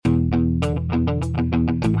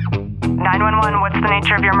the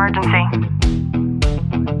nature of your emergency?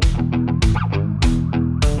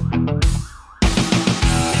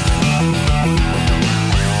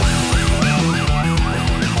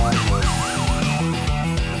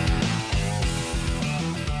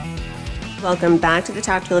 Welcome back to the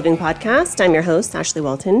Talk to Living podcast. I'm your host, Ashley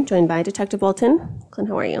Walton, joined by Detective Walton. Clint,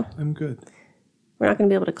 how are you? I'm good. We're not going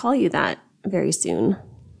to be able to call you that very soon.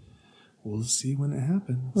 We'll see when it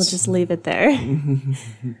happens. We'll just leave it there.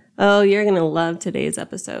 Oh, you're going to love today's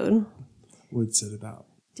episode. What's it about?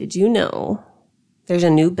 Did you know there's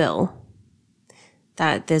a new bill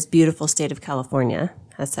that this beautiful state of California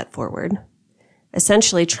has set forward,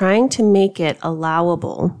 essentially trying to make it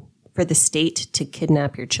allowable for the state to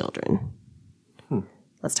kidnap your children?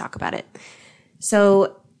 Let's talk about it.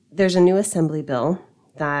 So there's a new assembly bill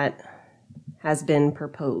that has been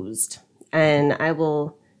proposed, and I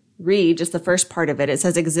will read just the first part of it. It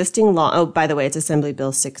says existing law. Oh, by the way, it's Assembly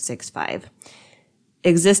Bill 665.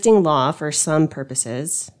 Existing law, for some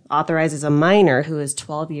purposes, authorizes a minor who is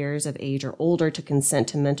 12 years of age or older to consent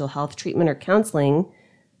to mental health treatment or counseling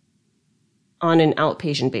on an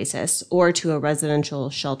outpatient basis or to a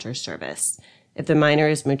residential shelter service if the minor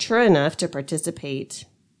is mature enough to participate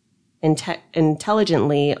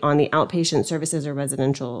intelligently on the outpatient services or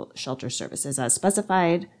residential shelter services as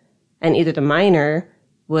specified, and either the minor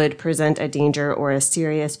would present a danger or a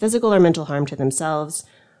serious physical or mental harm to themselves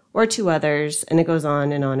or to others, and it goes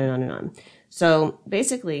on and on and on and on. So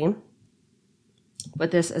basically, what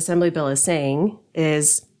this assembly bill is saying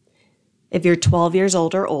is if you're 12 years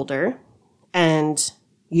old or older and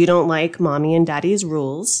you don't like mommy and daddy's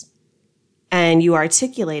rules and you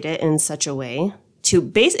articulate it in such a way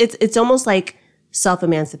to it's almost like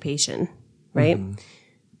self-emancipation, right? Mm-hmm.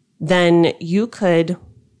 Then you could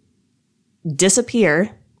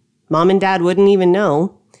disappear. Mom and dad wouldn't even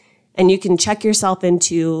know. And you can check yourself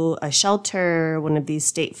into a shelter, one of these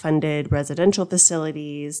state-funded residential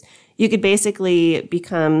facilities. You could basically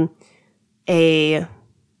become a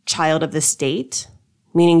child of the state,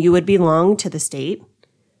 meaning you would belong to the state.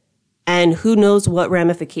 And who knows what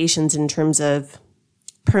ramifications in terms of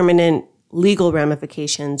permanent legal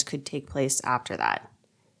ramifications could take place after that.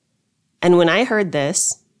 And when I heard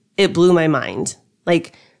this, it blew my mind.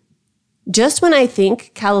 Like, just when I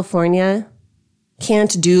think California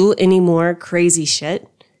can't do any more crazy shit,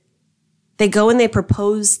 they go and they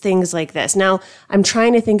propose things like this. Now, I'm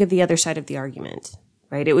trying to think of the other side of the argument,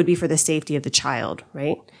 right? It would be for the safety of the child,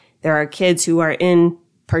 right? There are kids who are in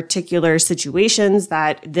particular situations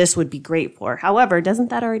that this would be great for. However,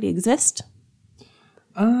 doesn't that already exist?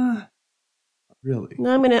 Really?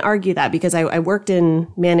 No, I'm going to argue that because I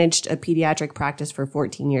managed a pediatric practice for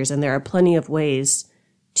 14 years, and there are plenty of ways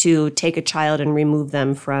to take a child and remove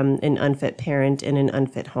them from an unfit parent in an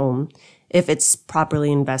unfit home if it's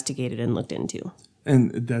properly investigated and looked into.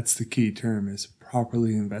 And that's the key term, is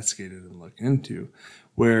properly investigated and looked into,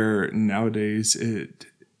 where nowadays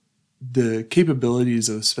the capabilities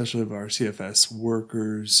of especially of our CFS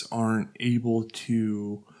workers aren't able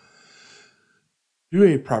to do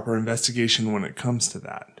a proper investigation when it comes to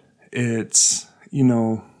that. It's,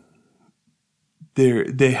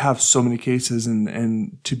 they have so many cases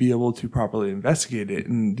and to be able to properly investigate it.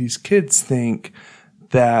 And these kids think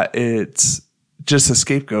that it's just a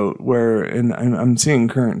scapegoat and I'm seeing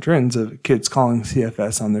current trends of kids calling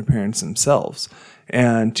CFS on their parents themselves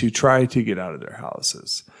and to try to get out of their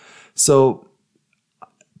houses. So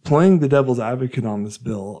playing the devil's advocate on this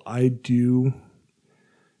bill,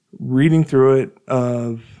 reading through it,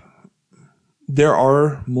 there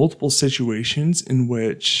are multiple situations in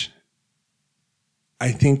which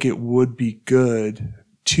I think it would be good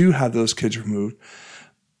to have those kids removed.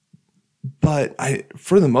 But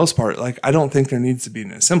for the most part, I don't think there needs to be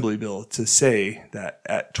an assembly bill to say that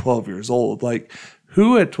at 12 years old,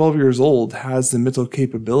 who at 12 years old has the mental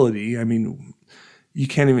capability? I mean, you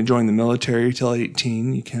can't even join the military till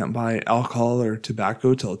 18. You can't buy alcohol or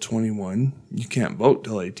tobacco till 21. You can't vote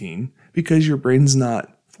till 18 because your brain's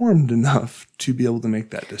not formed enough to be able to make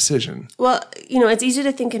that decision. Well, it's easy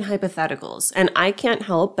to think in hypotheticals, and I can't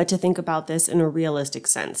help but to think about this in a realistic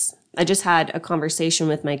sense. I just had a conversation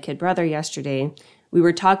with my kid brother yesterday. We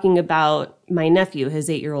were talking about my nephew, his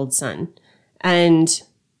 8-year-old son, and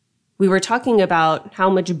we were talking about how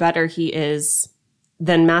much better he is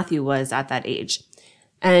than Matthew was at that age.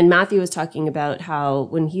 And Matthew was talking about how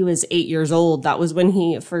when he was 8 years old, that was when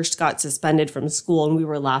he first got suspended from school. And we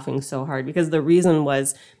were laughing so hard because the reason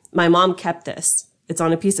was my mom kept this. It's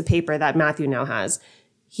on a piece of paper that Matthew now has.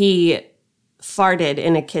 He farted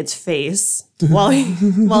in a kid's face while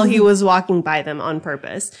he was walking by them on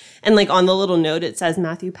purpose. And like on the little note, it says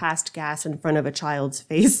Matthew passed gas in front of a child's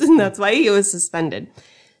face, and that's why he was suspended.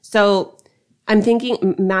 So I'm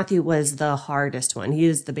thinking Matthew was the hardest one. He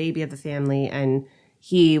is the baby of the family, and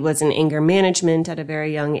he was in anger management at a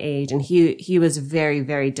very young age. And he was very,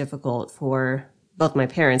 very difficult for both my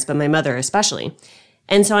parents, but my mother especially.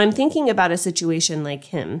 And so I'm thinking about a situation like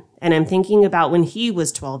him, and I'm thinking about when he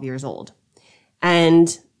was 12 years old.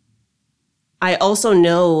 And I also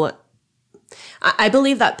know, I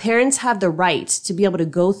believe that parents have the right to be able to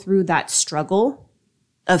go through that struggle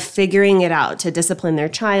of figuring it out, to discipline their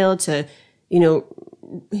child, to,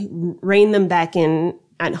 rein them back in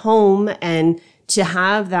at home, and to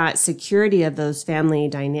have that security of those family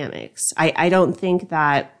dynamics. I don't think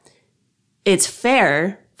that it's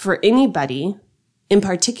fair for anybody, in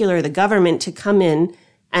particular the government, to come in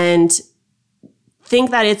and think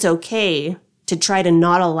that it's okay to try to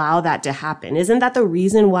not allow that to happen. Isn't that the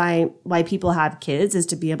reason why people have kids, is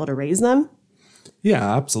to be able to raise them?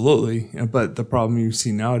 Yeah, absolutely. But the problem you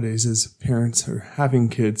see nowadays is parents are having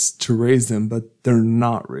kids to raise them, but they're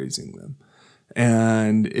not raising them.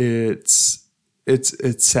 And it's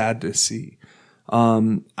sad to see.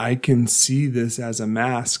 I can see this as a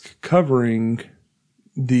mask covering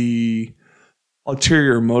the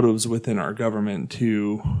ulterior motives within our government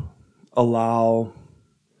to allow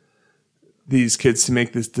these kids to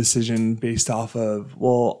make this decision based off of,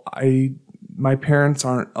 my parents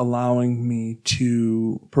aren't allowing me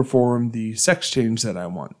to perform the sex change that I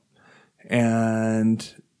want.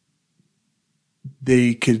 And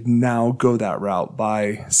they could now go that route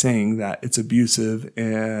by saying that it's abusive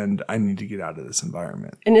and I need to get out of this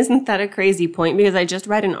environment. And isn't that a crazy point? Because I just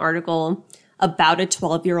read an article about a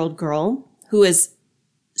 12-year-old girl who is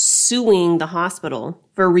suing the hospital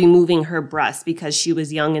for removing her breast because she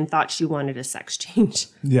was young and thought she wanted a sex change.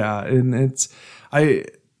 Yeah, and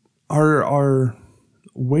our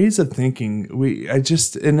ways of thinking,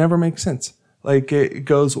 it never makes sense. Like, it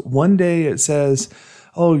goes, one day it says,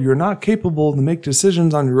 oh, you're not capable to make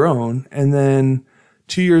decisions on your own, and then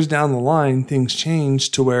 2 years down the line, things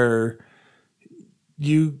change to where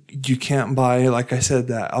you can't buy, like I said,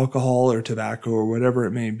 that alcohol or tobacco or whatever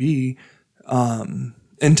it may be,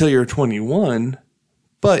 until you're 21,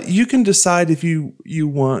 but you can decide if you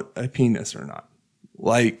want a penis or not.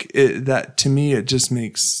 That to me, it just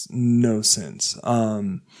makes no sense.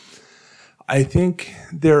 I think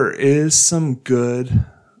there is some good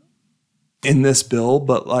in this bill,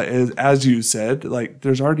 but as you said,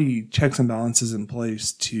 there's already checks and balances in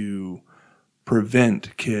place to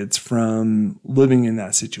prevent kids from living in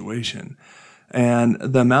that situation. And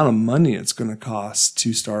the amount of money it's going to cost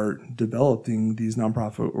to start developing these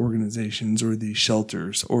nonprofit organizations or these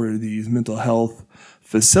shelters or these mental health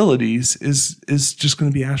facilities is just going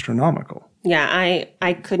to be astronomical. Yeah,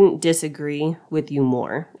 I couldn't disagree with you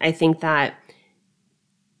more. I think that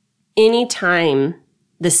anytime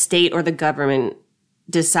the state or the government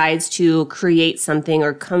decides to create something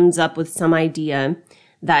or comes up with some idea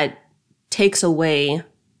that takes away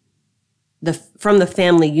from the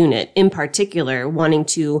family unit, in particular, wanting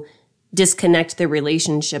to disconnect the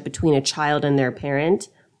relationship between a child and their parent,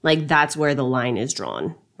 that's where the line is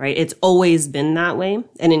drawn, right? It's always been that way,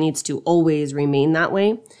 and it needs to always remain that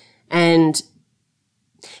way. And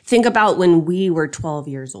think about when we were 12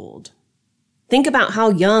 years old. Think about how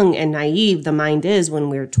young and naive the mind is when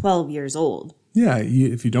we're 12 years old. Yeah,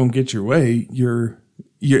 if you don't get your way, you're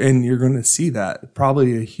going to see that.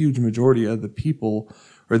 Probably a huge majority of the people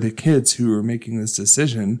or the kids who are making this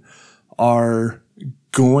decision are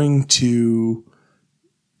going to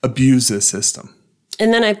abuse this system.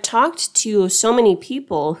 And then I've talked to so many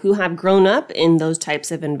people who have grown up in those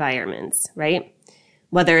types of environments, right?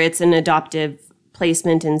 Whether it's an adoptive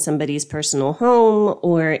placement in somebody's personal home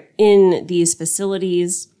or in these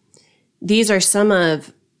facilities, these are some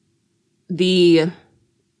of the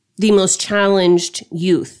most challenged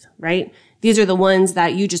youth, right? These are the ones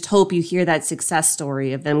that you just hope you hear that success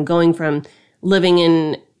story of them going from living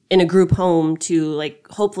in a group home to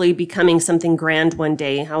hopefully becoming something grand one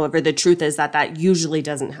day. However, the truth is that usually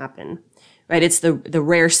doesn't happen, right? It's the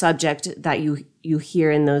rare subject that you hear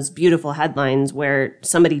in those beautiful headlines where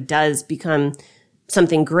somebody does become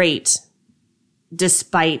something great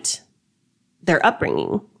despite their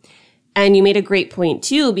upbringing. And you made a great point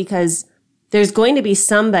too, because there's going to be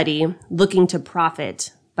somebody looking to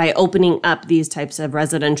profit by opening up these types of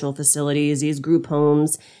residential facilities, these group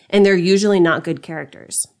homes, and they're usually not good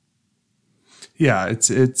characters. Yeah,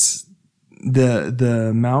 it's the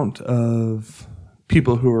amount of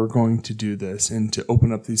people who are going to do this and to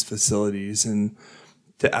open up these facilities and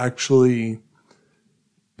to actually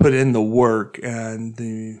put in the work and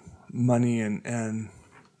the money and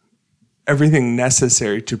everything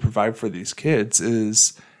necessary to provide for these kids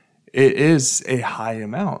is a high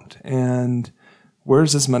amount. And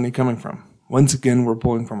where's this money coming from? Once again, we're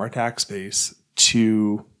pulling from our tax base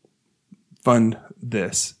to fund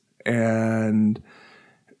this. And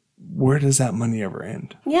where does that money ever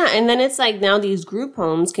end? Yeah, and then it's like now these group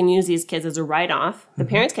homes can use these kids as a write-off. The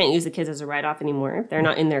parents can't use the kids as a write-off anymore if they're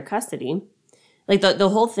not in their custody. Like the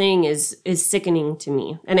whole thing is sickening to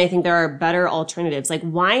me. And I think there are better alternatives. Like,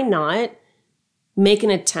 why not make an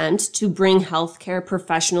attempt to bring healthcare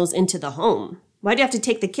professionals into the home? Why do you have to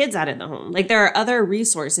take the kids out of the home? Like, there are other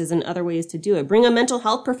resources and other ways to do it. Bring a mental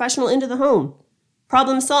health professional into the home.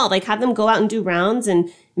 Problem solved. Like, have them go out and do rounds and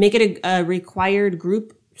make it a required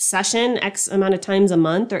group session X amount of times a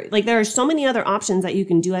month. Or like, there are so many other options that you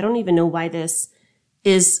can do. I don't even know why this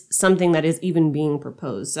is something that is even being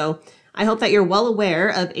proposed. So I hope that you're well aware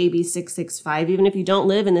of AB 665, even if you don't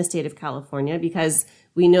live in the state of California, because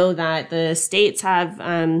we know that the states have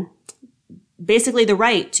basically the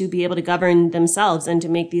right to be able to govern themselves and to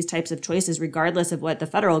make these types of choices regardless of what the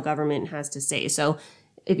federal government has to say. So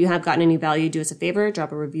if you have gotten any value, do us a favor,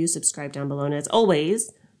 drop a review, subscribe down below. And as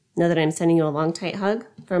always, know that I'm sending you a long, tight hug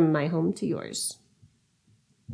from my home to yours.